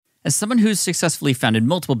As someone who's successfully founded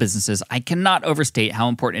multiple businesses, I cannot overstate how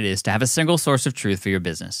important it is to have a single source of truth for your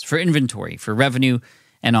business, for inventory, for revenue,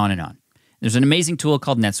 and on and on. There's an amazing tool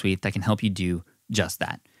called NetSuite that can help you do just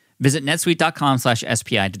that. Visit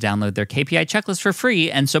netsuite.com/SPI to download their KPI checklist for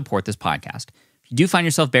free and support this podcast. If you do find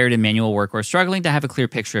yourself buried in manual work or struggling to have a clear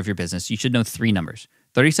picture of your business, you should know 3 numbers: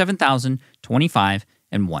 37,000, 25,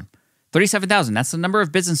 and 1. 37,000, that's the number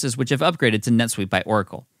of businesses which have upgraded to NetSuite by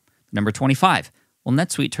Oracle. Number 25, well,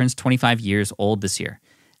 NetSuite turns 25 years old this year.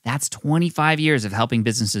 That's 25 years of helping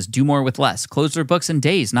businesses do more with less, close their books in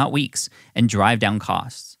days, not weeks, and drive down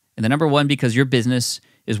costs. And the number 1, because your business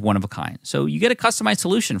is one of a kind. So you get a customized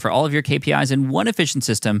solution for all of your KPIs in one efficient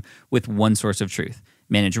system with one source of truth.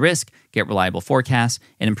 Manage risk, get reliable forecasts,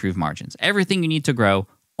 and improve margins. Everything you need to grow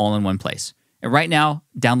all in one place. And right now,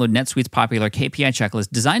 download NetSuite's popular KPI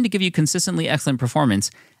checklist designed to give you consistently excellent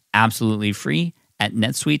performance absolutely free at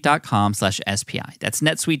netsuite.com/SPI. That's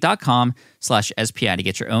netsuite.com/SPI to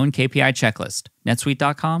get your own KPI checklist.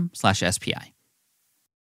 netsuite.com/SPI.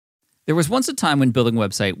 There was once a time when building a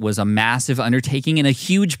website was a massive undertaking and a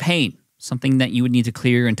huge pain, something that you would need to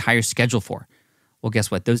clear your entire schedule for. Well,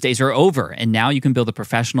 guess what? Those days are over, and now you can build a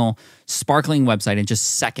professional, sparkling website in just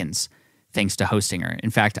seconds, thanks to Hostinger.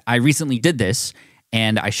 In fact, I recently did this,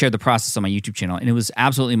 and I shared the process on my YouTube channel, and it was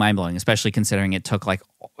absolutely mind-blowing, especially considering it took like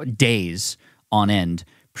days on end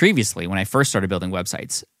previously when I first started building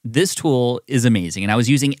websites. This tool is amazing, and I was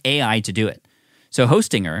using AI to do it. So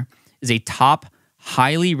Hostinger is a top,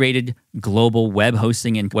 highly rated global web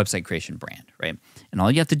hosting and website creation brand, right? And all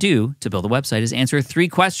you have to do to build a website is answer 3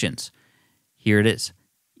 questions. Here it is.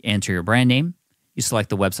 Enter your brand name, you select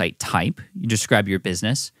the website type, you describe your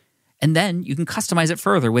business, and then you can customize it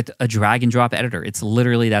further with a drag and drop editor. It's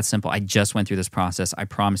literally that simple. I just went through this process. I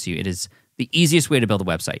promise you, it is the easiest way to build a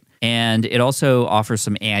website. And it also offers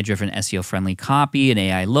some AI-driven SEO-friendly copy, an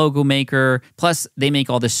AI logo maker. Plus, they make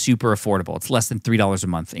all this super affordable. It's less than $3 a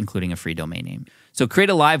month, including a free domain name. So create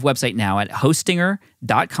a live website now at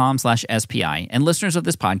hostinger.com/SPI. And listeners of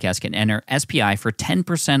this podcast can enter SPI for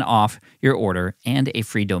 10% off your order and a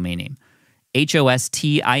free domain name.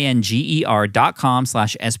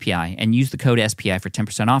 hostinger.com/SPI and use the code SPI for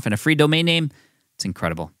 10% off and a free domain name. It's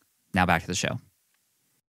incredible. Now back to the show.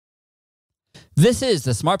 This is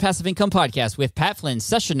the Smart Passive Income Podcast with Pat Flynn,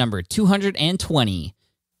 session number 220.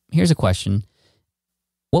 Here's a question.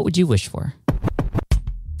 What would you wish for?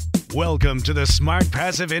 Welcome to the Smart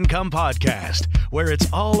Passive Income Podcast, where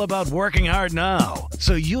it's all about working hard now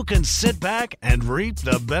so you can sit back and reap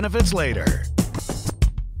the benefits later.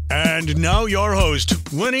 And now your host.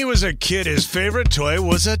 When he was a kid, his favorite toy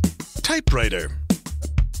was a typewriter.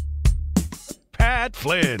 Pat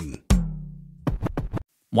Flynn.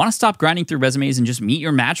 Want to stop grinding through resumes and just meet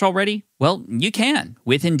your match already? Well, you can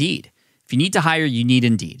with Indeed. If you need to hire, you need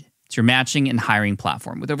Indeed. It's your matching and hiring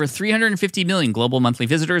platform with over 350 million global monthly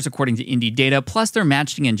visitors, according to Indeed data. Plus, their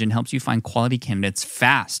matching engine helps you find quality candidates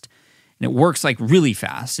fast. And it works like really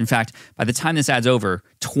fast. In fact, by the time this ad's over,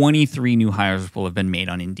 23 new hires will have been made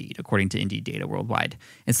on Indeed, according to Indeed data worldwide.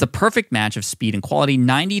 It's the perfect match of speed and quality.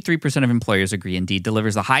 93% of employers agree Indeed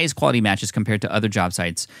delivers the highest quality matches compared to other job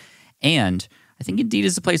sites. And I think Indeed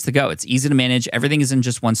is the place to go. It's easy to manage. Everything is in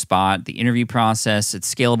just one spot. The interview process,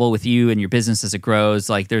 it's scalable with you and your business as it grows.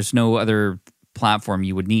 Like there's no other platform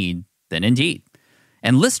you would need than Indeed.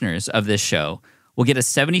 And listeners of this show will get a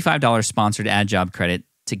 $75 sponsored ad job credit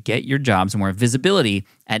to get your jobs more visibility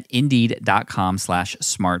at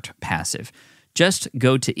Indeed.com/smartpassive. Just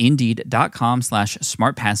go to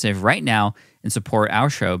Indeed.com/smartpassive right now and support our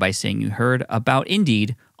show by saying you heard about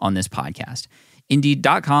Indeed on this podcast.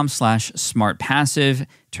 Indeed.com/smartpassive.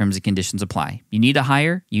 Terms and conditions apply. You need to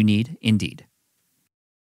hire, you need Indeed.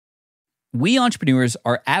 We entrepreneurs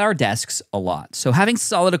are at our desks a lot, so having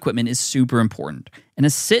solid equipment is super important. And a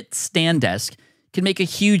sit-stand desk can make a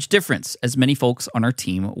huge difference, as many folks on our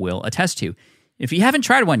team will attest to. If you haven't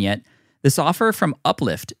tried one yet, this offer from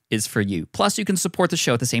Uplift is for you. Plus, you can support the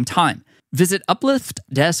show at the same time. Visit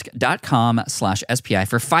upliftdesk.com/SPI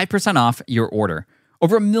for 5% off your order.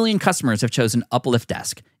 Over 1 million customers have chosen Uplift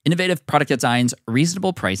Desk. Innovative product designs,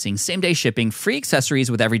 reasonable pricing, same-day shipping, free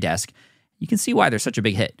accessories with every desk. You can see why they're such a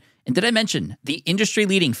big hit. And did I mention the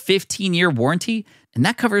industry-leading 15-year warranty? And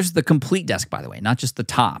that covers the complete desk, by the way, not just the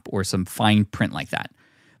top or some fine print like that.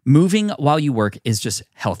 Moving while you work is just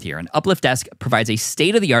healthier. And Uplift Desk provides a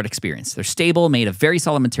state-of-the-art experience. They're stable, made of very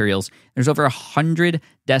solid materials. There's over 100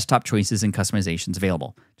 desktop choices and customizations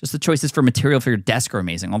available. Just the choices for material for your desk are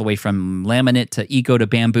amazing, all the way from laminate to eco to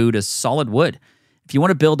bamboo to solid wood. If you want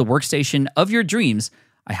to build the workstation of your dreams,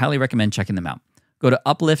 I highly recommend checking them out. Go to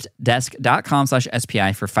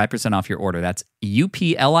upliftdesk.com/SPI for 5% off your order. That's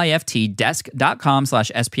UPLIFT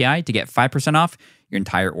desk.com/SPI to get 5% off your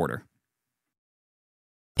entire order.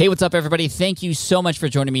 Hey, what's up, everybody? Thank you so much for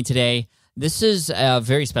joining me today. This is a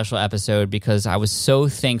very special episode because I was so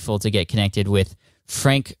thankful to get connected with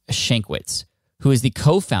Frank Shankwitz, who is the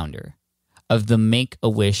co-founder of the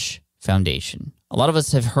Make-A-Wish Foundation. A lot of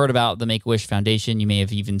us have heard about the Make-A-Wish Foundation. You may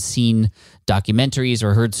have even seen documentaries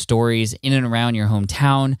or heard stories in and around your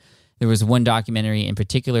hometown. There was one documentary in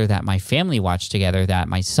particular that my family watched together that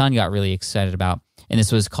my son got really excited about, and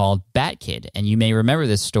this was called Bat Kid. And you may remember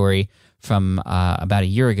this story from about a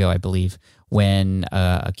year ago, I believe, when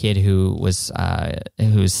a kid who was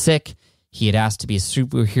sick, he had asked to be a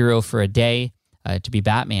superhero for a day, to be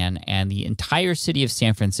Batman, and the entire city of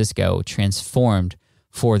San Francisco transformed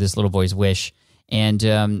for this little boy's wish. And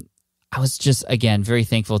I was just, again, very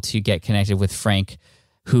thankful to get connected with Frank,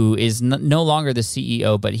 who is no longer the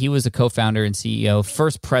CEO, but he was a co-founder and CEO,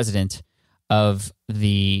 first president of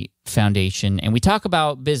the foundation. And we talk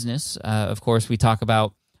about business. Of course, we talk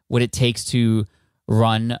about what it takes to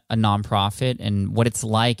run a nonprofit and what it's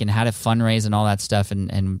like and how to fundraise and all that stuff.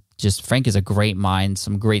 And just Frank is a great mind,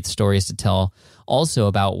 some great stories to tell also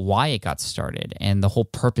about why it got started and the whole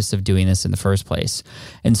purpose of doing this in the first place.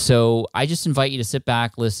 And so I just invite you to sit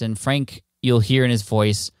back, listen. Frank, you'll hear in his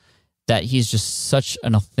voice that he's just such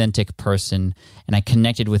an authentic person, and I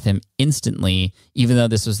connected with him instantly, even though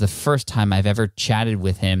this was the first time I've ever chatted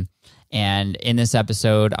with him. And in this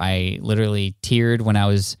episode, I literally teared when I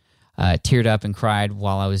was teared up and cried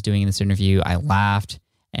while I was doing this interview. I laughed,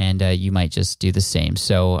 and you might just do the same.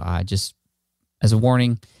 So just as a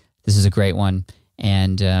warning, this is a great one.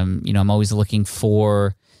 And, I'm always looking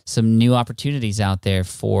for some new opportunities out there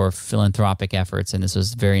for philanthropic efforts. And this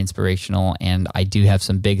was very inspirational. And I do have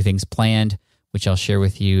some big things planned, which I'll share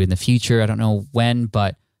with you in the future. I don't know when,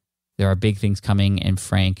 but there are big things coming. And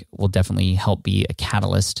Frank will definitely help be a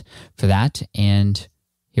catalyst for that. And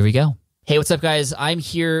here we go. Hey, what's up, guys? I'm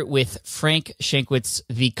here with Frank Shankwitz,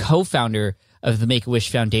 the co-founder of the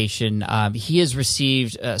Make-A-Wish Foundation. He has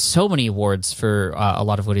received so many awards for a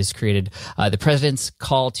lot of what he's created. The President's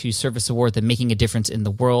Call to Service Award, the Making a Difference in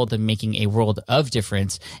the World, the Making a World of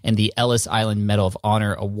Difference, and the Ellis Island Medal of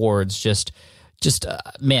Honor Awards. Just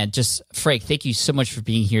Frank, thank you so much for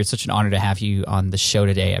being here. It's such an honor to have you on the show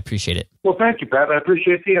today. I appreciate it. Well, thank you, Pat. I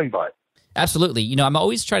appreciate the invite. Absolutely. I'm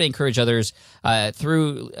always trying to encourage others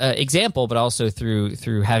through example, but also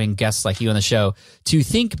through having guests like you on the show to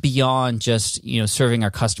think beyond just, serving our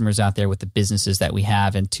customers out there with the businesses that we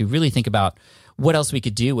have, and to really think about what else we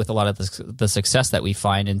could do with a lot of the success that we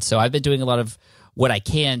find. And so I've been doing a lot of what I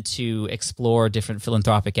can to explore different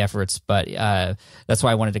philanthropic efforts, but that's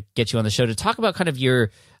why I wanted to get you on the show to talk about kind of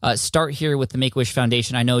your start here with the Make-A-Wish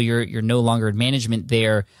Foundation. I know you're no longer in management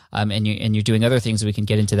there, and you're doing other things, and we can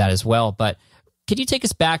get into that as well. But can you take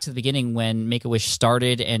us back to the beginning when Make-A-Wish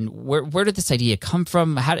started, and where did this idea come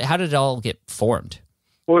from? How did it all get formed?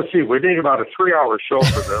 Well, let's see. We need about a 3-hour show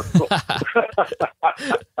for this.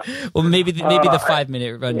 Well, maybe the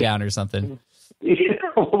 5-minute rundown or something. Yeah,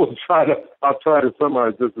 I'll try to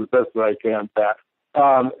summarize this as best as I can, Pat.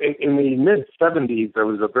 In the mid-'70s, there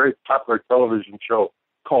was a very popular television show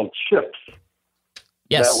called Chips.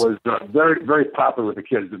 Yes. That was very, very popular with the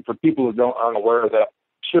kids. And for people who aren't aware of that,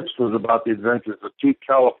 Chips was about the adventures of 2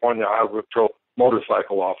 California Highway Patrol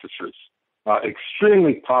motorcycle officers.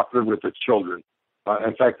 Extremely popular with the children.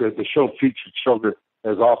 In fact, the show featured children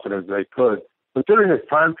as often as they could. But during this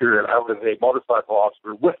time period, I was a motorcycle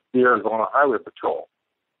officer with the Arizona Highway Patrol.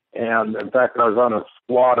 And in fact, I was on a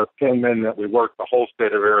squad of 10 men that we worked the whole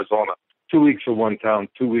state of Arizona, 2 weeks in one town,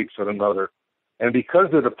 2 weeks in another. And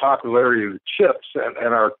because of the popularity of the Chips,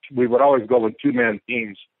 we would always go in 2-man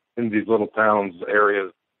teams in these little towns,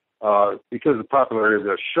 areas. Because of the popularity of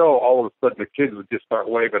the show, all of a sudden the kids would just start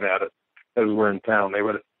waving at us as we're in town.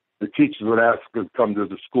 The teachers would ask us to come to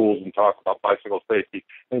the schools and talk about bicycle safety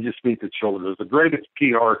and just meet the children. It was the greatest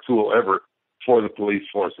PR tool ever for the police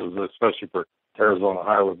forces, especially for Arizona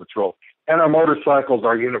Highway Patrol. And our motorcycles,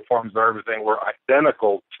 our uniforms, everything were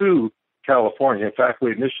identical to California. In fact,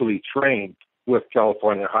 we initially trained with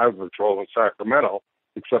California Highway Patrol in Sacramento,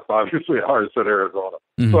 except obviously ours at Arizona.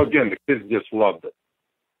 Mm-hmm. So again, the kids just loved it.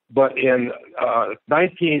 But in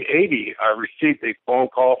 1980, I received a phone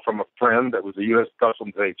call from a friend that was a U.S.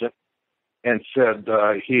 Customs agent and said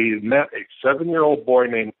he met a 7-year-old boy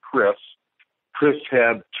named Chris. Chris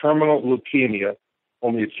had terminal leukemia,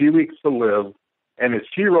 only a few weeks to live, and his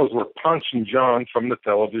heroes were Punch and John from the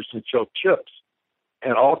television show Chips.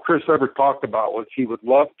 And all Chris ever talked about was he would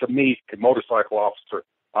love to meet a motorcycle officer,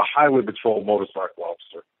 a highway patrol motorcycle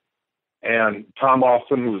officer. And Tom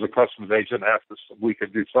Austin, who was a customs agent, asked us if we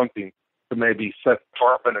could do something to maybe set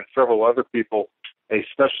Tarpon and several other people. A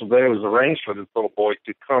special day was arranged for this little boy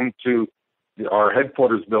to come to our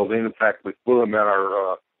headquarters building. In fact, we flew him in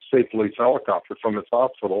our state police helicopter from his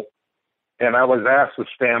hospital. And I was asked to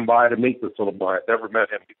stand by to meet this little boy. I'd never met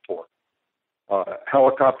him before.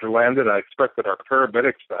 Helicopter landed. I expected our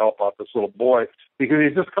paramedics to help out this little boy because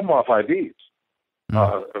he'd just come off IVs.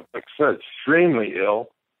 Like I said, extremely ill.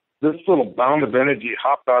 This little bound of energy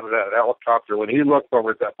hopped out of that helicopter. When he looked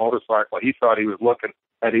over at that motorcycle, he thought he was looking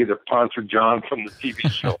at either Ponce or John from the TV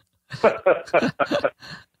show.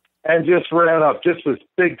 And just ran up, just this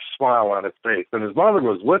big smile on his face. And his mother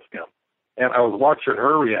was with him. And I was watching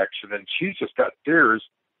her reaction, and she just got tears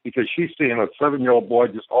because she's seeing a 7-year-old boy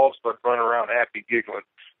just all of a sudden running around happy, giggling,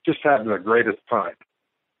 just having the greatest time.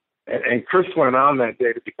 And Chris went on that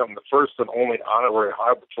day to become the first and only honorary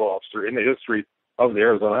Highway Patrol officer in the history of the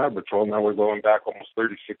Arizona Highway Patrol. Now we're going back almost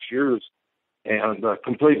 36 years, and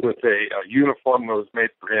complete with a uniform that was made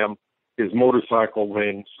for him, his motorcycle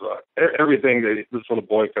rings, everything that this little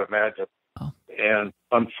boy could imagine. Oh. And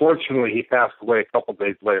unfortunately, he passed away a couple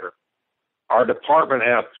days later. Our department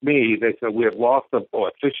asked me, they said, we have lost an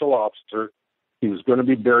official officer. He was going to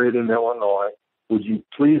be buried in Illinois. Would you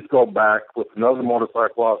please go back with another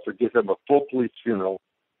motorcycle officer, give him a full police funeral,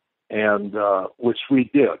 and which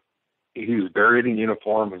we did. He was buried in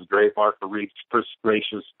uniform. His grave marker reads, First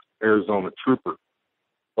Gracious Arizona Trooper.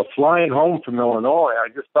 But flying home from Illinois, I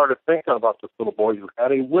just started thinking about this little boy who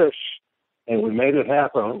had a wish, and we made it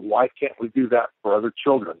happen. Why can't we do that for other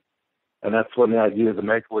children? And that's when the idea of the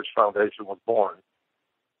Make-A-Wish Foundation was born.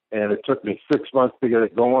 And it took me 6 months to get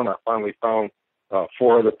it going. I finally found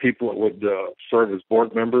 4 other people that would serve as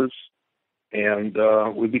board members. And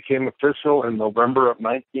we became official in November of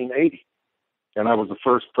 1980. And I was the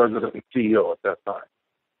first president and CEO at that time.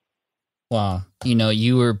 Wow. You know,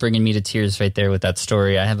 you were bringing me to tears right there with that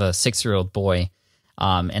story. I have a 6-year-old boy.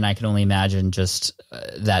 And I can only imagine just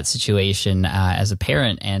that situation as a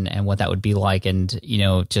parent and what that would be like. And, you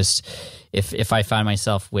know, just if I find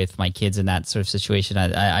myself with my kids in that sort of situation,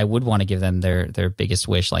 I would want to give them their biggest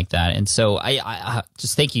wish like that. And so I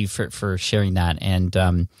just thank you for sharing that.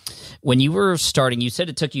 And when you were starting, you said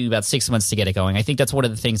it took you about 6 months to get it going. I think that's one of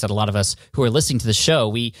the things that a lot of us who are listening to the show,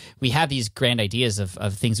 we have these grand ideas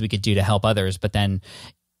of things we could do to help others, but then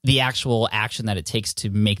the actual action that it takes to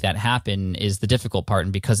make that happen is the difficult part.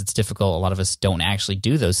 And because it's difficult, a lot of us don't actually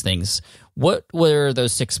do those things. What were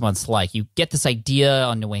those 6 months like? You get this idea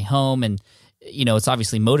on the way home and, you know, it's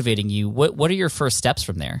obviously motivating you. What are your first steps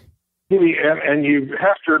from there? And you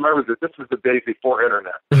have to remember that this was the day before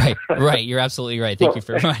internet. Right. You're absolutely right. Thank you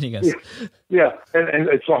for reminding us. Yeah. And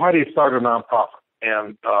so how do you start a nonprofit?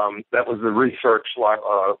 And that was the research,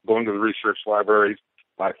 going to the research libraries.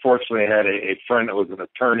 I fortunately had a friend that was an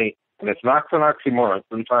attorney, and it's not an oxymoron.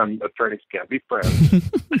 Sometimes attorneys can't be friends.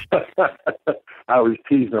 I always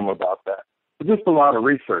tease them about that. But just a lot of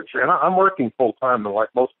research. And I'm working full-time, and like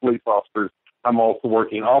most police officers, I'm also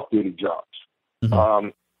working off-duty jobs. Mm-hmm.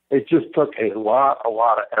 It just took a lot of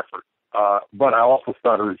effort. But I also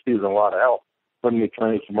started receiving a lot of help from the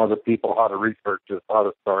attorneys, from other people, how to research this, how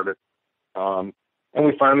to start it. And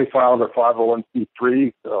we finally filed a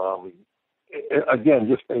 501c3. Again,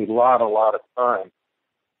 just a lot of time.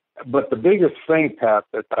 But the biggest thing, Pat,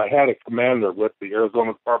 that I had a commander with the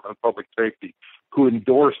Arizona Department of Public Safety who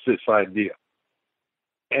endorsed this idea.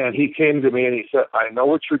 And he came to me and he said, I know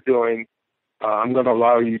what you're doing. I'm going to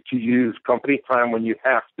allow you to use company time when you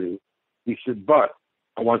have to. He said, but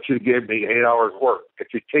I want you to give me 8 hours work. If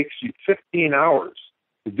it takes you 15 hours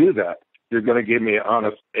to do that, you're going to give me an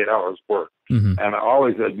honest 8 hours work. Mm-hmm. And I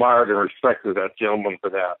always admired and respected that gentleman for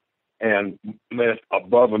that, and went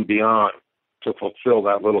above and beyond to fulfill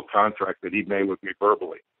that little contract that he made with me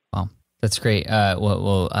verbally. Wow, that's great.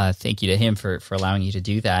 Thank you to him for allowing you to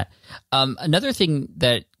do that. Another thing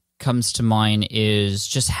that comes to mind is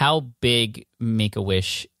just how big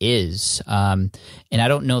Make-A-Wish is. And I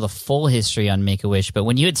don't know the full history on Make-A-Wish, but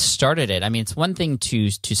when you had started it, I mean, it's one thing to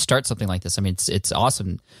start something like this. I mean, it's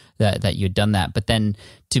awesome that you had done that, but then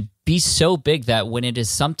to be so big that when it is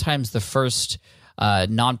sometimes the first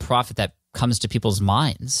nonprofit that comes to people's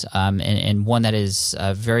minds, and one that is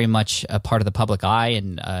very much a part of the public eye.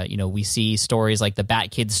 And, we see stories like the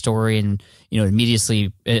Bat Kids story, and,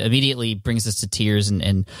 immediately brings us to tears.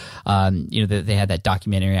 And they had that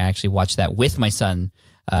documentary. I actually watched that with my son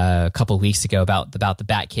a couple of weeks ago about the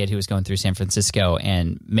Bat Kid who was going through San Francisco,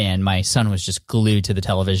 and man, my son was just glued to the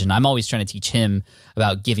television. I'm always trying to teach him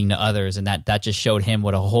about giving to others, and that just showed him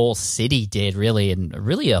what a whole city did, really, and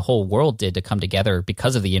really a whole world did to come together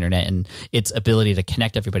because of the internet and its ability to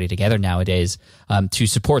connect everybody together nowadays, to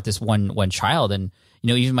support this one child. And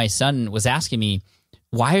even my son was asking me,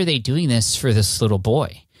 why are they doing this for this little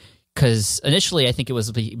boy? Because initially I think it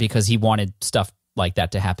was because he wanted stuff like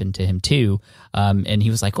that to happen to him too. And he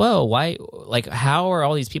was like, whoa, why? Like, how are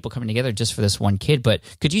all these people coming together just for this one kid? But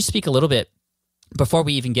could you speak a little bit, before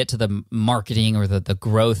we even get to the marketing or the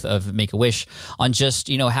growth of Make-A-Wish, on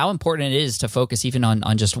just, how important it is to focus even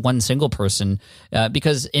on just one single person?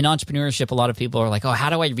 Because in entrepreneurship, a lot of people are like, oh, how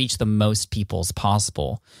do I reach the most people as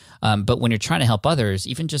possible? But when you're trying to help others,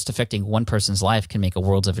 even just affecting one person's life can make a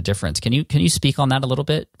world of a difference. Can you speak on that a little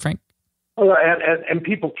bit, Frank? Well, and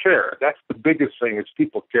people care. That's the biggest thing, is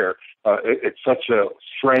people care. It's such a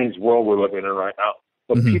strange world we're living in right now,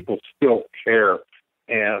 but people still care.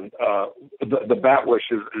 And the Bat Wish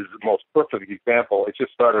is the most perfect example. It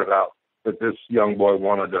just started out that this young boy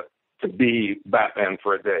wanted to be Batman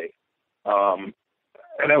for a day. And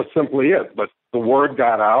that was simply it. But the word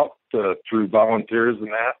got out through volunteers and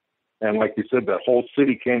that. And like you said, the whole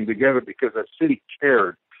city came together because that city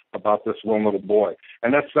cared about this one little boy.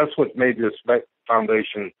 And that's what made this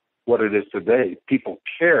foundation what it is today. People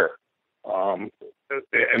care. And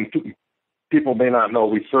people may not know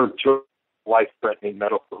we serve children with life-threatening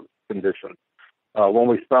medical conditions. When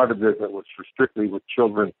we started this, it was strictly with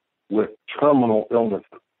children with terminal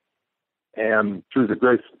illnesses. And through the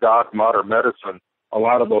grace of God, modern medicine, a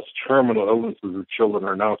lot of those terminal illnesses of children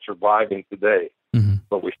are now surviving today.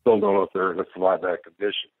 But we still don't know if they're going to survive that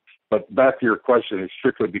condition. But back to your question, it's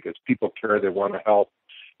strictly because people care, they want to help.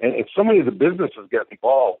 And if so many of the businesses get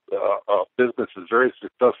involved, business is very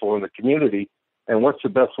successful in the community. And what's the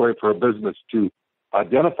best way for a business to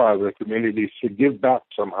identify with the community is to give back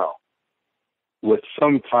somehow with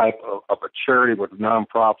some type of a charity, with a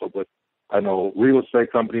nonprofit, with, I know, real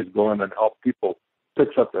estate companies go in and help people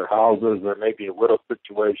fix up their houses, or maybe a widow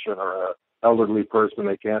situation or an elderly person,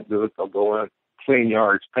 they can't do it, they'll go in, clean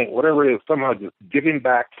yards, paint, whatever it is, somehow just giving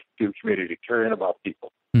back to the community, caring about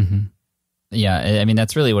people. Yeah, I mean,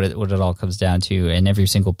 that's really what it all comes down to, and every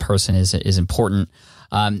single person is important.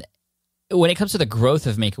 When it comes to the growth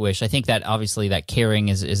of Make-A-Wish, I think that obviously that caring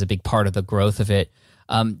is a big part of the growth of it.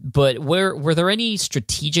 But were there any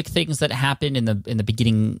strategic things that happened in the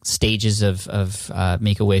beginning stages of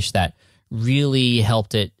Make-A-Wish that really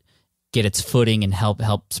helped it get its footing and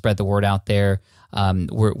help spread the word out there?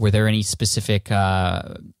 Were there any specific,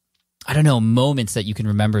 moments that you can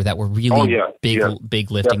remember that were really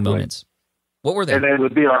big lifting definitely. Moments? What were they? And it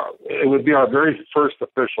would be our very first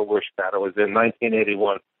official wish pad. It was in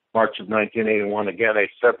 1981, March of 1981. Again, a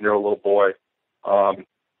 7-year-old little boy,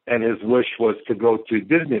 and his wish was to go to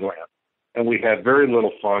Disneyland. And we had very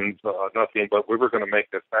little funds, nothing, but we were going to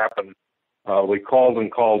make this happen. We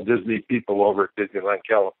called Disney people over at Disneyland,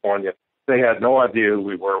 California. They had no idea who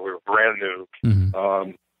we were. We were brand new.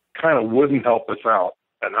 Kind of wouldn't help us out.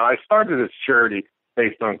 And I started this charity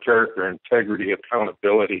based on character, integrity,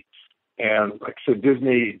 accountability. And like I said,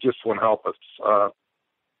 Disney just wouldn't help us.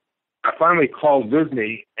 I finally called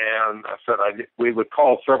Disney, and I said we would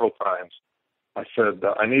call several times. I said,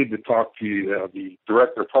 I need to talk to you, the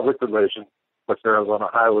Director of Public Relations, with Arizona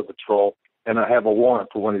Highway Patrol, and I have a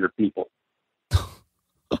warrant for one of your people.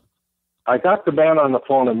 I got the man on the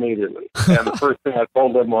phone immediately, and the first thing I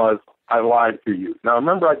told him was, I lied to you. Now,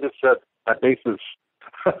 remember I just said I base this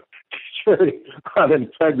charity on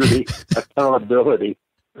integrity, accountability.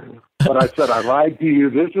 But I said, I lied to you.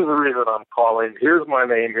 This is the reason I'm calling. Here's my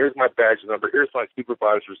name. Here's my badge number. Here's my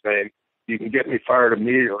supervisor's name. You can get me fired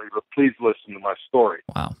immediately, but please listen to my story.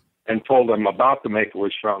 Wow. And told them about the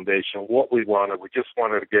Make-A-Wish Foundation, what we wanted. We just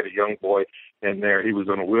wanted to get a young boy in there. He was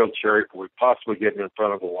in a wheelchair. Could we possibly get him in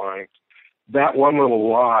front of the lines? That one little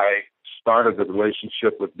lie started the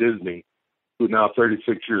relationship with Disney, who now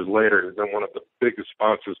 36 years later has been one of the biggest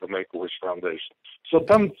sponsors of Make-A-Wish Foundation. So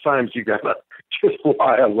sometimes you got to just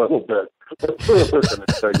lie a little bit, but prove with an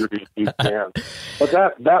integrity if you can. But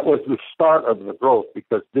that was the start of the growth,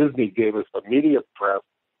 because Disney gave us immediate press,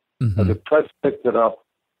 and the press picked it up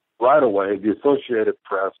right away, the Associated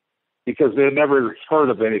Press, because they had never heard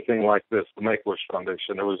of anything like this, the Make-A-Wish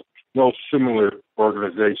Foundation. There was no similar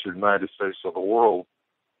organization in the United States or the world.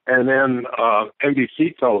 And then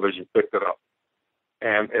NBC television picked it up,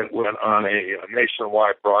 and it went on a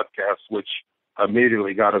nationwide broadcast, which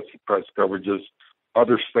immediately got us press coverages.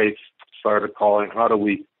 Other states started calling, how do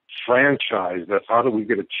we franchise this? How do we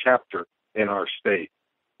get a chapter in our state?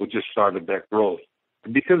 We just started that growth.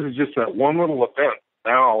 because it's just that one little event,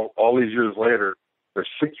 now, all these years later, there's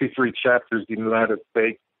 63 chapters in the United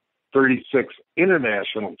States, 36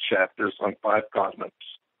 international chapters on 5 continents.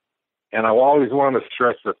 And I always want to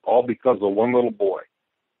stress that all because of one little boy.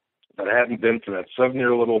 If it hadn't been for that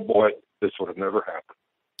 7-year little boy, this would have never happened.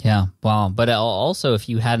 Yeah, wow. But also, if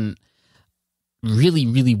you hadn't really,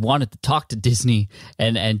 really wanted to talk to Disney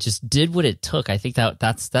and just did what it took, I think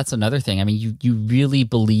that's another thing. I mean, you really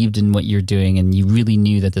believed in what you're doing, and you really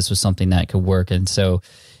knew that this was something that could work. And so,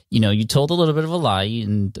 you told a little bit of a lie,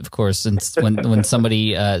 and of course, when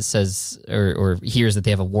somebody says or hears that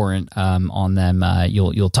they have a warrant on them,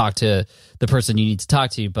 you'll talk to the person you need to talk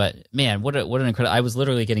to. But man, what an incredible! I was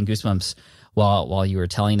literally getting goosebumps while you were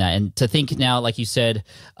telling that, and to think now, like you said,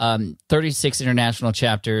 36 international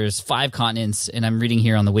chapters, 5 continents, and I'm reading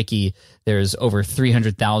here on the wiki, there's over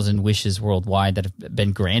 300,000 wishes worldwide that have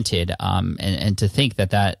been granted, and to think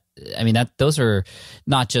that those are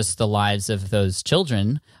not just the lives of those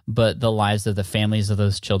children, but the lives of the families of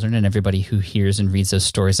those children and everybody who hears and reads those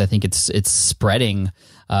stories. I think it's spreading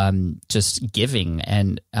just giving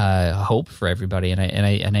and hope for everybody, and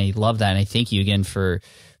I love that, and I thank you again for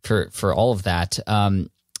all of that.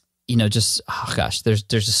 There's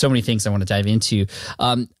just so many things I want to dive into.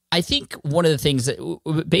 I think one of the things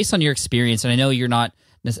that, based on your experience, and I know you're not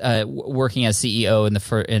working as CEO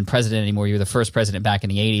and president anymore. You were the first president back in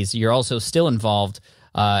the 80s. You're also still involved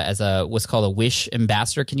as what's called a Wish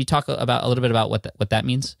ambassador. Can you talk a little bit about what that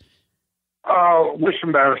means? Wish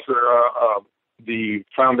ambassador. The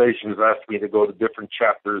foundation has asked me to go to different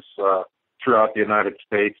chapters throughout the United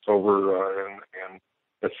States, over and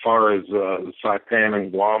as far as Saipan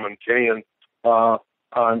and Guam and Kenyan,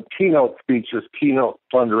 on keynote speeches, keynote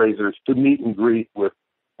fundraisers, to meet and greet with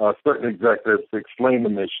certain executives to explain the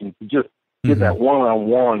mission, to just get that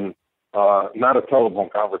one-on-one, not a telephone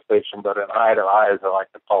conversation, but an eye-to-eye, as I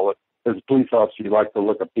like to call it. As a police officer, you like to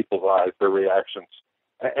look at people's eyes, their reactions,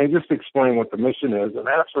 and just explain what the mission is and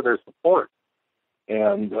ask for their support.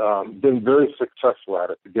 And been very successful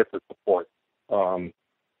at it to get the support.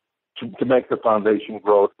 To make the foundation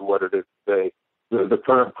grow to what it is today. The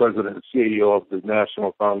current president and CEO of the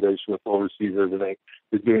National Foundation, which oversees everything,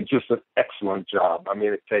 is doing just an excellent job. I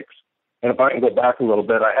mean, it takes, and if I can go back a little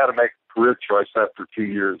bit, I had to make a career choice after 2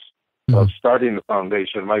 years of starting the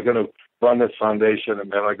foundation. Am I going to run this foundation,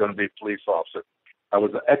 and am I going to be a police officer? I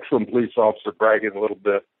was an excellent police officer, bragging a little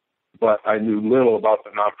bit, but I knew little about the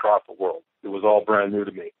nonprofit world. It was all brand new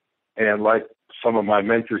to me. And like some of my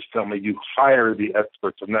mentors tell me, you hire the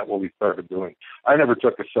experts, and that's what we started doing. I never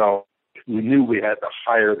took a salary. We knew we had to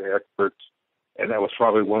hire the experts, and that was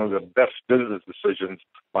probably one of the best business decisions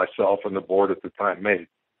myself and the board at the time made.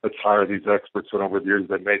 Let's hire these experts, and over the years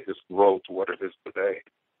they made this grow to what it is today.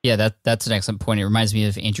 Yeah, that's an excellent point. It reminds me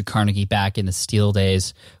of Andrew Carnegie back in the Steel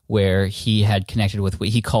days, where he had connected with what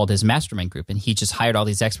he called his mastermind group, and he just hired all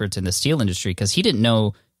these experts in the steel industry because he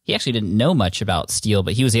actually didn't know much about steel,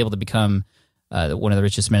 but he was able to become one of the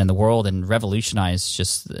richest men in the world and revolutionize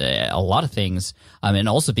just a lot of things, and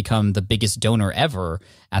also become the biggest donor ever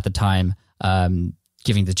at the time,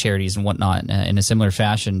 giving to charities and whatnot in a similar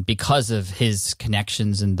fashion because of his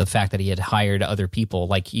connections and the fact that he had hired other people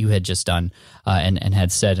like you had just done and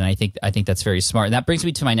had said. And I think that's very smart. And that brings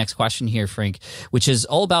me to my next question here, Frank, which is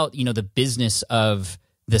all about the business of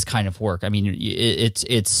this kind of work. I mean,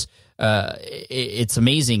 it's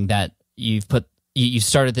amazing that you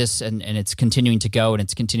started this and it's continuing to go and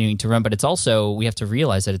it's continuing to run, but it's also, we have to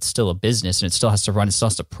realize that it's still a business and it still has to run, it still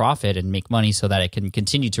has to profit and make money so that it can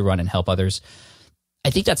continue to run and help others. I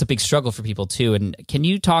think that's a big struggle for people too. And can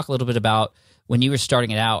you talk a little bit about when you were starting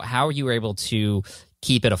it out, how you were able to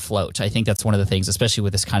keep it afloat? I think that's one of the things, especially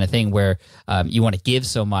with this kind of thing where you want to give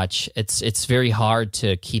so much, it's very hard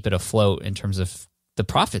to keep it afloat in terms of the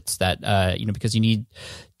profits that, because you need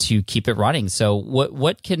to keep it running. So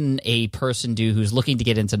what can a person do who's looking to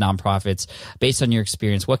get into nonprofits based on your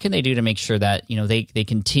experience? What can they do to make sure that, they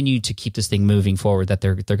continue to keep this thing moving forward, that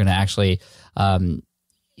they're going to actually,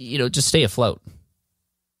 just stay afloat?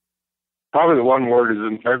 Probably the one word is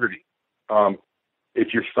integrity.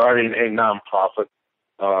 If you're starting a nonprofit,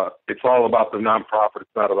 it's all about the nonprofit.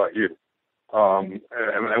 It's not about you. And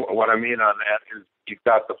what I mean on that is you've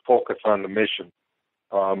got to focus on the mission.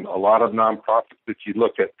 A lot of nonprofits that you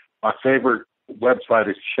look at, my favorite website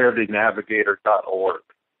is charitynavigator.org.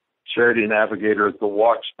 Charity Navigator is the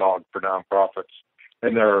watchdog for nonprofits.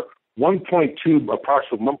 And there are approximately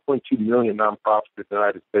 1.2 million nonprofits in the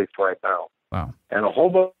United States right now. Wow. And a whole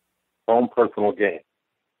bunch of own personal gain.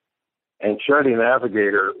 And Charity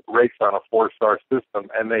Navigator rates on a 4-star system,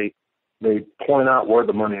 and they point out where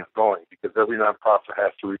the money is going, because every nonprofit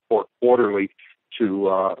has to report quarterly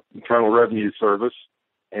to Internal Revenue Service,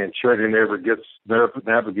 and Charity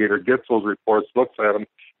Navigator gets those reports, looks at them,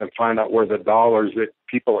 and find out where the dollars that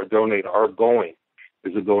people are donating are going.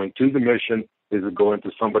 Is it going to the mission? Is it going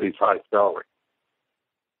to somebody's high salary?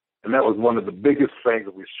 And that was one of the biggest things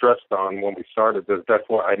that we stressed on when we started this. That's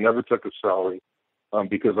why I never took a salary,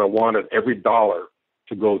 because I wanted every dollar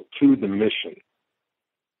to go to the mission.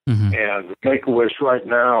 Mm-hmm. And Make-A-Wish right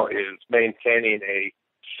now is maintaining a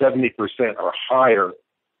 70% or higher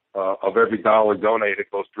of every dollar donated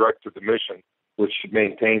goes direct to the mission, which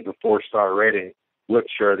maintains a 4-star rating with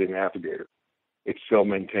Charity Navigator. It still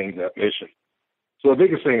maintains that mission. So the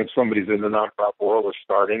biggest thing, if somebody's in the nonprofit world or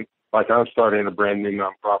starting, like I'm starting a brand new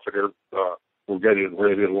nonprofit here, we're getting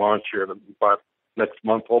ready to launch here about next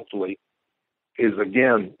month, hopefully, is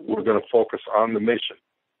again, we're going to focus on the mission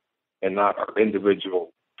and not our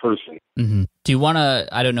individual person. Mm-hmm. Do you want to,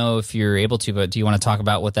 I don't know if you're able to, but do you want to talk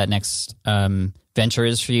about what that next venture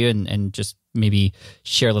is for you and just maybe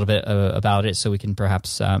share a little bit about it so we can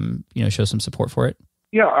perhaps, show some support for it?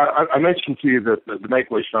 Yeah, I mentioned to you that the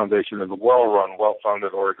Make-A-Wish Foundation is a well-run,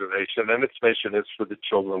 well-funded organization, and its mission is for the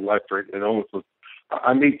children of life-threatening illnesses.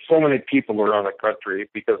 I meet so many people around the country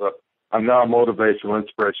because I'm now a motivational,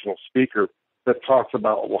 inspirational speaker that talks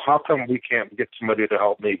about, well, how come we can't get somebody to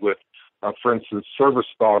help me with, for instance, service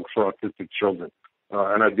dogs for autistic children?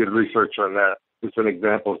 And I did research on that. It's an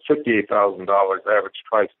example. It's $58,000 average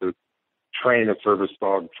price to train a service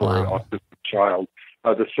dog for an autistic child.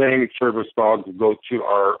 The same service dogs go to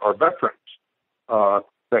our veterans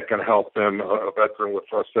that can help them, a veteran with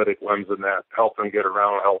prosthetic limbs and that, help them get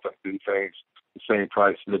around, help them do things the same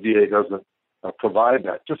price. And the VA doesn't provide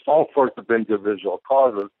that. Just all sorts of individual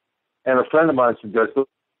causes. And a friend of mine suggested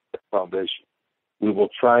the foundation. We will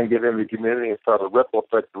try and get in the community and start a ripple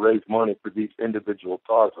effect to raise money for these individual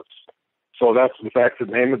causes. So that's in fact the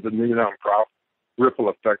name of the new nonprofit, Ripple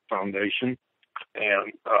Effect Foundation.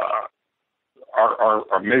 And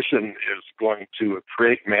our mission is going to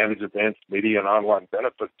create, manage, advance media and online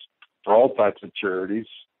benefits for all types of charities.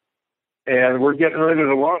 And we're getting ready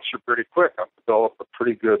to launch it pretty quick. I've developed a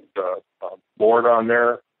pretty good board on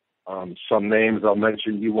there. Some names I'll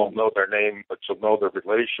mention, you won't know their name, but you'll know their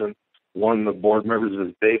relation. One of the board members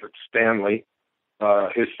is David Stanley.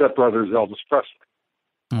 His stepbrother is Elvis Presley.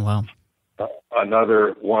 Oh, wow.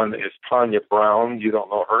 Another one is Tanya Brown. You don't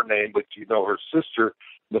know her name, but you know her sister,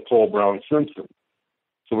 Nicole Brown Simpson.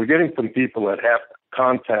 So we're getting some people that have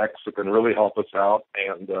contacts that can really help us out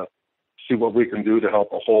and see what we can do to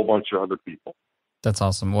help a whole bunch of other people. That's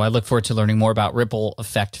awesome. Well, I look forward to learning more about Ripple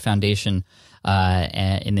Effect Foundation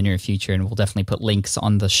in the near future, and we'll definitely put links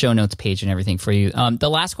on the show notes page and everything for you. The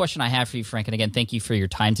last question I have for you, Frank, and again, thank you for your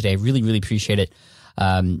time today. I really, really appreciate it.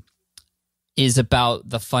 Is about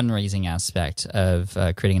the fundraising aspect of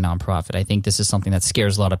creating a nonprofit. I think this is something that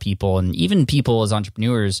scares a lot of people, and even people as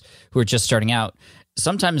entrepreneurs who are just starting out,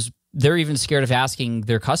 sometimes they're even scared of asking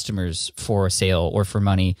their customers for a sale or for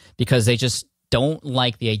money because they just don't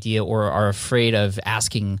like the idea or are afraid of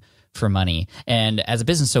asking for money. And as a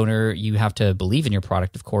business owner, you have to believe in your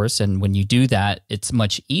product, of course. And when you do that, it's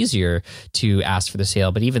much easier to ask for the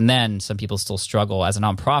sale. But even then, some people still struggle. As a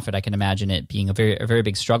nonprofit, I can imagine it being a very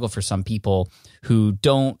big struggle for some people who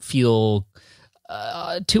don't feel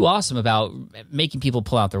too awesome about making people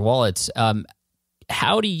pull out their wallets.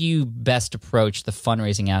 How do you best approach the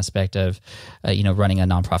fundraising aspect of, running a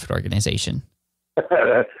nonprofit organization?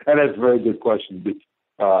 And that's a very good question.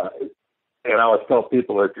 And I always tell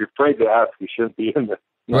people, if you're afraid to ask, you shouldn't be in the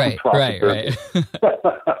nonprofit business.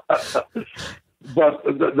 But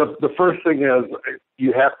the first thing is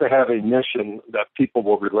you have to have a mission that people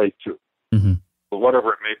will relate to. Mm-hmm. So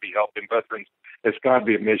whatever it may be, helping veterans, it's got to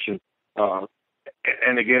be a mission.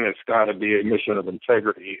 And again, it's got to be a mission of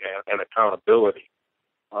integrity and accountability.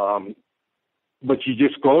 But you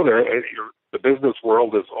just go there. The business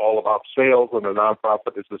world is all about sales, and the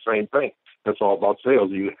nonprofit is the same thing. It's all about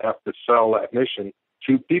sales. You have to sell that mission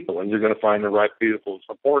to people, and you're going to find the right people to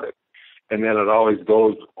support it. And then it always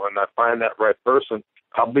goes, when I find that right person,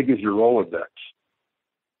 how big is your Rolodex?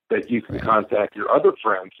 That you can contact your other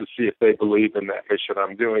friends to see if they believe in that mission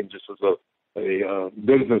I'm doing, just as a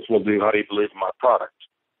business will do. How do you believe in my product?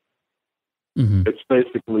 Mm-hmm. It's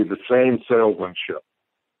basically the same salesmanship.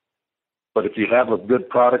 But if you have a good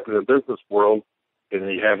product in the business world and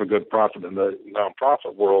you have a good profit in the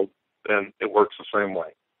nonprofit world, then it works the same way.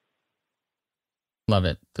 Love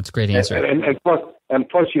it. That's a great answer. And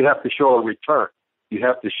plus you have to show a return. You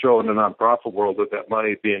have to show in the nonprofit world that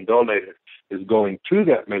money being donated is going to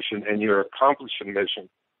that mission, and you're accomplishing mission,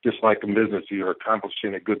 just like in business, you're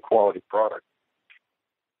accomplishing a good quality product.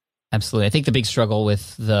 Absolutely. I think the big struggle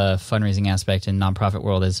with the fundraising aspect in nonprofit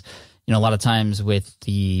world is, a lot of times with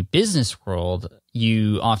the business world,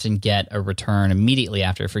 you often get a return immediately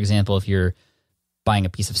after. For example, if you're buying a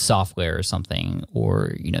piece of software or something,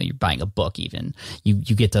 or, you're buying a book even, you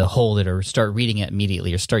get to hold it or start reading it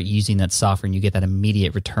immediately or start using that software and you get that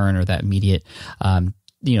immediate return or that immediate,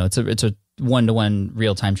 it's a one-to-one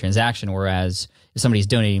real-time transaction. Whereas if somebody's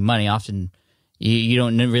donating money, often you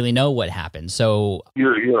don't really know what happens. So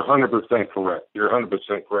you're 100% correct. You're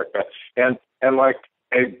 100% correct. And like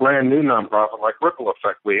a brand new nonprofit like Ripple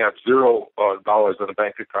Effect, we have $0 in a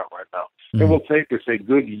bank account right now. Mm-hmm. It will take us a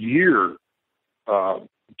good year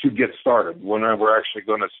to get started when we're actually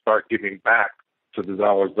going to start giving back to the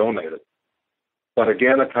dollars donated. But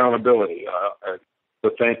again, accountability. The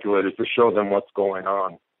thank you is to show them what's going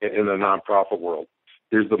on in the nonprofit world.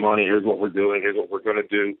 Here's the money. Here's what we're doing. Here's what we're going to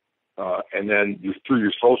do. And then through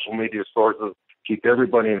your social media sources, keep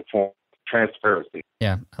everybody informed. Transparency.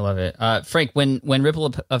 Yeah, I love it. Frank, when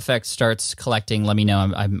Ripple Effect starts collecting, let me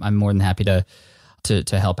know. I'm more than happy to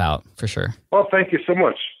help out for sure. Well, thank you so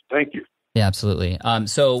much. Thank you. Yeah, absolutely.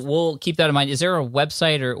 So we'll keep that in mind. Is there a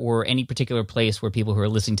website or any particular place where people who are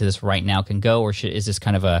listening to this right now can go, or is this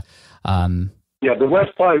kind of a? Yeah, the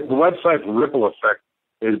website for Ripple Effect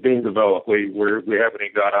is being developed. We haven't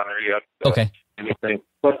even got on there yet. Okay. Anything.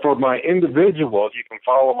 But for my individual, you can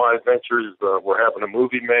follow my adventures. We're having a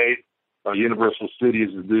movie made. Universal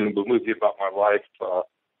Studios is doing a movie about my life,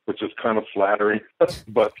 which is kind of flattering,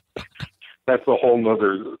 but that's a whole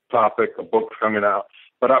nother topic. A book coming out.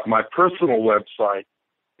 But my personal website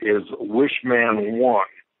is Wishman1,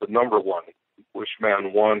 the number one,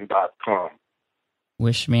 wishman1.com.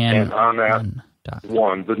 Wishman. And on that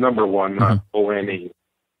one, the number one, not O-N-E.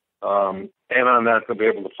 And on that, to be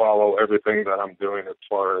able to follow everything that I'm doing as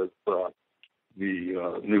far as the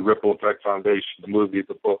new Ripple Effect Foundation, the movie,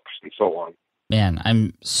 the books, and so on. Man,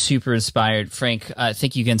 I'm super inspired. Frank,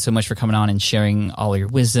 thank you again so much for coming on and sharing all your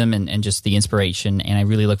wisdom and just the inspiration. And I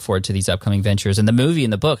really look forward to these upcoming ventures. And the movie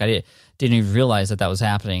and the book, I didn't even realize that was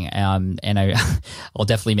happening. And I'll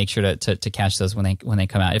definitely make sure to catch those when they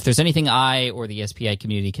come out. If there's anything I or the SPI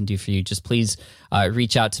community can do for you, just please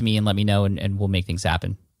reach out to me and let me know, and we'll make things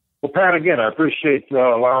happen. Well, Pat, again, I appreciate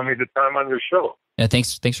allowing me the time on your show. Yeah,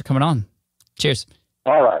 thanks for coming on. Cheers.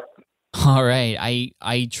 All right. All right.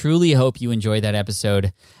 I truly hope you enjoyed that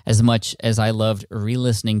episode as much as I loved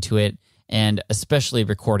re-listening to it, and especially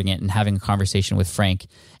recording it and having a conversation with Frank.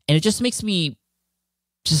 And it just makes me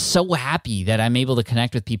just so happy that I'm able to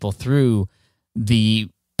connect with people through the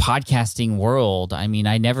podcasting world. I mean,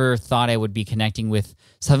 I never thought I would be connecting with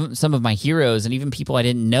some of my heroes, and even people I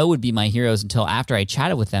didn't know would be my heroes until after I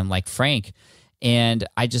chatted with them, like Frank. And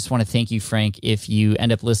I just want to thank you, Frank, if you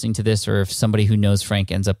end up listening to this, or if somebody who knows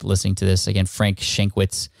Frank ends up listening to this. Again, Frank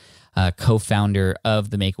Shankwitz, co-founder of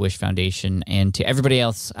the Make-A-Wish Foundation. And to everybody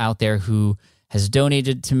else out there who has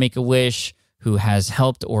donated to Make-A-Wish, who has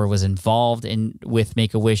helped or was involved with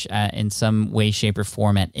Make-A-Wish in some way, shape, or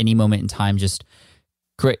form at any moment in time, just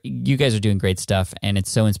great. You guys are doing great stuff, and it's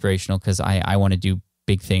so inspirational because I want to do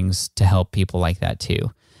big things to help people like that too.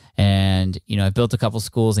 And, I've built a couple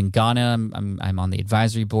schools in Ghana. I'm on the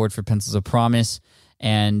advisory board for Pencils of Promise.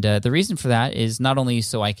 And the reason for that is not only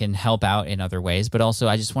so I can help out in other ways, but also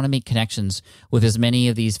I just want to make connections with as many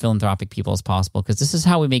of these philanthropic people as possible, because this is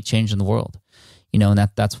how we make change in the world. And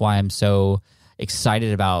that's why I'm so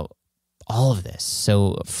excited about all of this.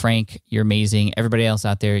 So Frank, you're amazing. Everybody else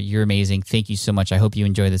out there, you're amazing. Thank you so much. I hope you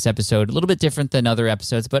enjoyed this episode. A little bit different than other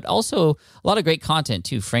episodes, but also a lot of great content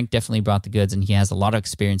too. Frank definitely brought the goods, and he has a lot of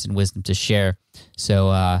experience and wisdom to share.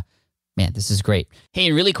 So, man, this is great. Hey,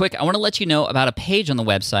 and really quick, I want to let you know about a page on the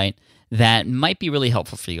website that might be really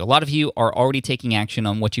helpful for you. A lot of you are already taking action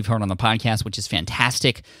on what you've heard on the podcast, which is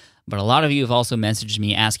fantastic. But a lot of you have also messaged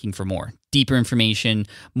me asking for more, deeper information,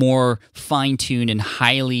 more fine-tuned and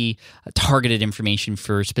highly targeted information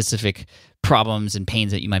for specific problems and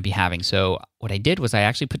pains that you might be having. So what I did was I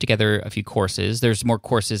actually put together a few courses. There's more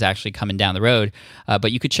courses actually coming down the road,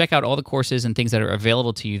 but you could check out all the courses and things that are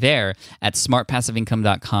available to you there at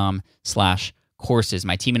smartpassiveincome.com/courses.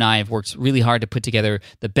 My team and I have worked really hard to put together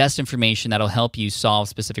the best information that'll help you solve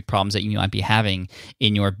specific problems that you might be having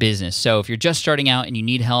in your business. So if you're just starting out and you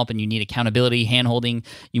need help and you need accountability, handholding,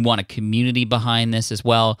 you want a community behind this as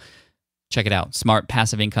well, check it out,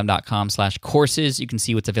 smartpassiveincome.com/courses. You can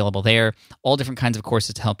see what's available there. All different kinds of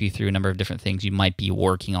courses to help you through a number of different things you might be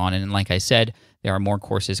working on. And like I said, there are more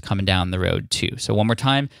courses coming down the road too. So one more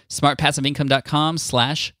time,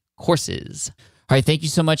 smartpassiveincome.com/courses. All right, thank you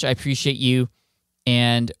so much. I appreciate you.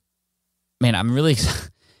 And man, I'm really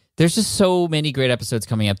There's just so many great episodes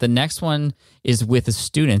coming up. The next one is with a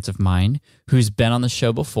student of mine who's been on the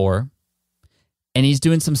show before, and he's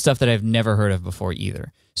doing some stuff that I've never heard of before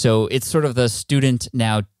either. So it's sort of the student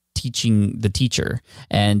now teaching the teacher,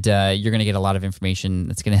 and you're going to get a lot of information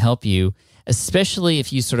that's going to help you, especially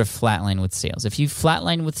if you sort of flatline with sales. If you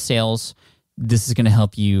flatline with sales, this is going to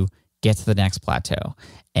help you get to the next plateau,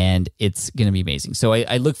 and it's going to be amazing. So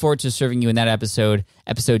I look forward to serving you in that episode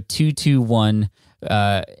 221.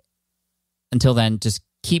 Until then, just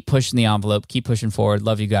keep pushing the envelope, keep pushing forward.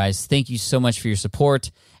 Love you guys. Thank you so much for your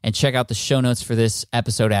support. And check out the show notes for this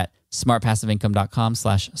episode at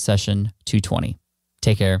smartpassiveincome.com/session220.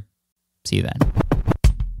 Take care. See you then.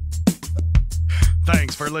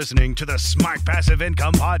 Thanks for listening to the Smart Passive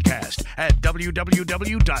Income Podcast at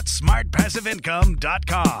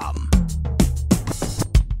www.smartpassiveincome.com.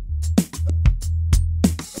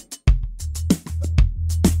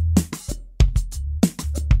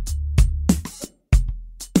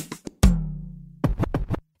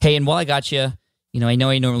 Hey, and while I got you, I know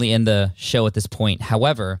I normally end the show at this point.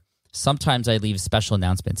 However, sometimes I leave special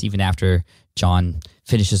announcements even after John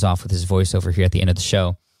finishes off with his voiceover here at the end of the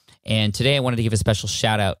show. And today I wanted to give a special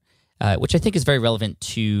shout out, which I think is very relevant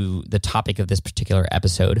to the topic of this particular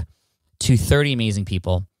episode, to 30 amazing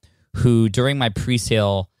people who, during my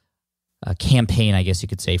pre-sale campaign, I guess you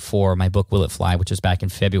could say, for my book, Will It Fly, which was back in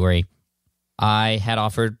February, I had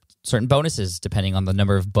offered certain bonuses depending on the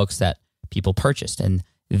number of books that people purchased. And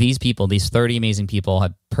these people, these 30 amazing people,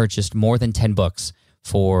 have purchased more than 10 books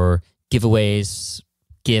for giveaways,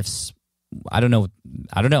 gifts. I don't know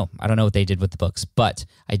what they did with the books, but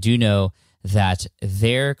I do know that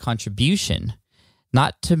their contribution,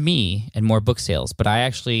 not to me and more book sales, but I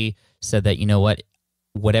actually said that,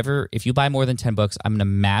 whatever, if you buy more than 10 books, I'm going to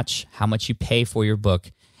match how much you pay for your book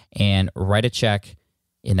and write a check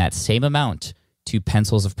in that same amount to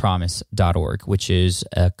pencilsofpromise.org, which is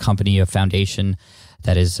a company, a foundation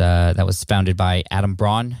that was founded by Adam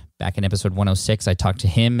Braun back in episode 106. I talked to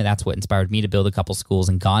him, and that's what inspired me to build a couple schools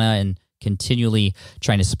in Ghana and continually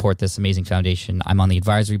trying to support this amazing foundation. I'm on the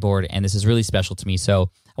advisory board, and this is really special to me. So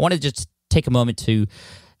I want to just take a moment to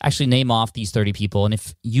actually name off these 30 people. And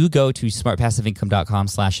if you go to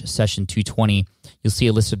smartpassiveincome.com/session220, you'll see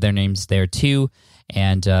a list of their names there too,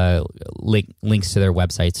 and links to their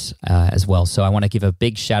websites as well. So I want to give a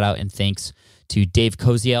big shout out and thanks to Dave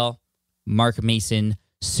Koziel, Mark Mason,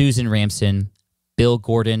 Susan Ramson, Bill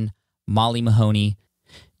Gordon, Molly Mahoney,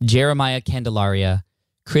 Jeremiah Candelaria,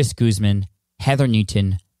 Chris Guzman, Heather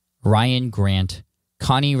Newton, Ryan Grant,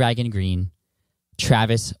 Connie Ragan Green,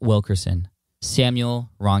 Travis Wilkerson,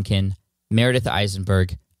 Samuel Ronkin, Meredith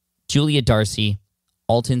Eisenberg, Julia Darcy,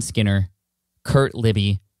 Alton Skinner, Kurt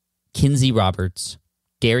Libby, Kinsey Roberts,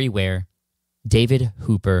 Gary Ware, David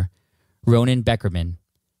Hooper, Ronan Beckerman,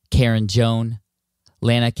 Karen Joan,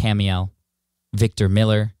 Lana Camiel, Victor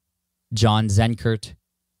Miller, John Zenkert,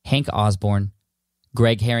 Hank Osborne,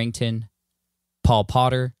 Greg Harrington, Paul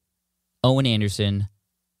Potter, Owen Anderson,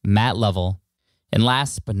 Matt Lovell, and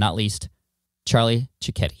last but not least, Charlie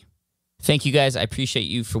Cicchetti. Thank you guys. I appreciate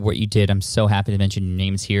you for what you did. I'm so happy to mention your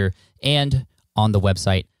names here and on the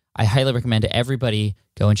website. I highly recommend to everybody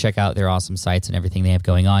go and check out their awesome sites and everything they have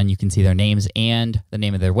going on. You can see their names and the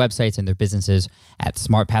name of their websites and their businesses at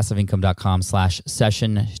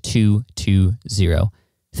smartpassiveincome.com/session220.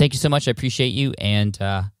 Thank you so much. I appreciate you, and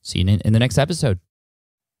see you in the next episode.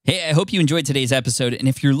 Hey, I hope you enjoyed today's episode. And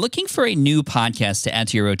if you're looking for a new podcast to add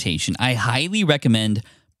to your rotation, I highly recommend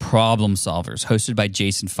Problem Solvers, hosted by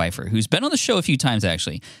Jason Pfeiffer, who's been on the show a few times,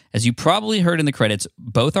 actually. As you probably heard in the credits,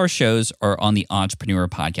 both our shows are on the Entrepreneur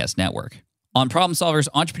Podcast Network. On Problem Solvers,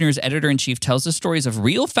 Entrepreneur's editor-in-chief tells the stories of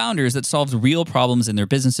real founders that solved real problems in their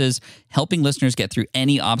businesses, helping listeners get through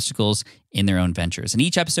any obstacles in their own ventures. And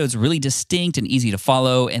each episode is really distinct and easy to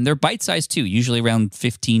follow, and they're bite-sized too, usually around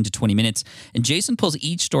 15 to 20 minutes. And Jason pulls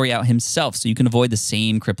each story out himself so you can avoid the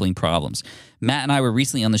same crippling problems. Matt and I were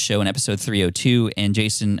recently on the show in episode 302, and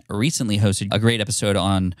Jason recently hosted a great episode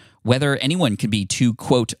on whether anyone could be too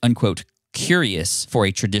quote-unquote curious for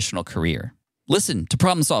a traditional career. Listen to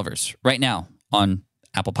Problem Solvers right now on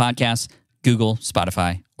Apple Podcasts, Google,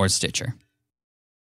 Spotify, or Stitcher.